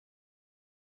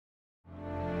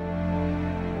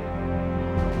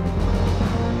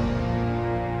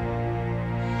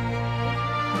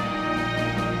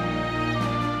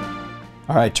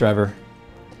All right, Trevor.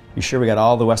 You sure we got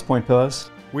all the West Point pillows?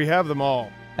 We have them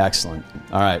all. Excellent.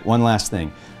 All right, one last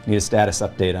thing. I need a status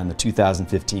update on the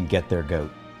 2015 Get There Goat.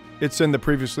 It's in the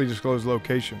previously disclosed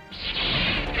location.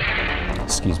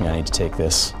 Excuse me, I need to take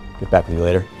this. Get back with you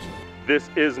later. This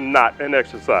is not an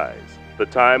exercise. The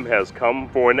time has come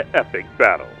for an epic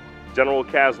battle. General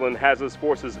Caslin has his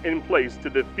forces in place to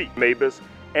defeat Mavis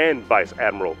and Vice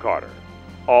Admiral Carter.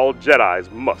 All Jedis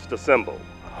must assemble.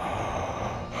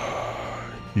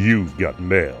 You've got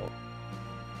mail.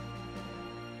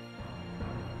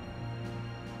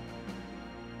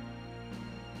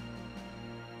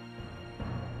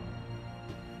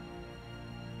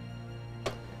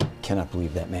 Cannot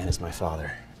believe that man is my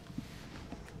father.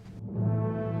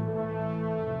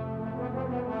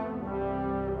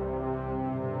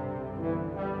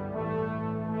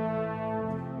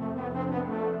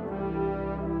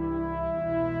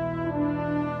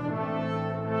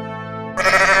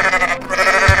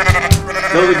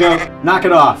 There we go. Knock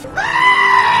it off.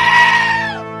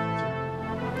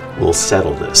 We'll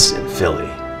settle this in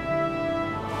Philly.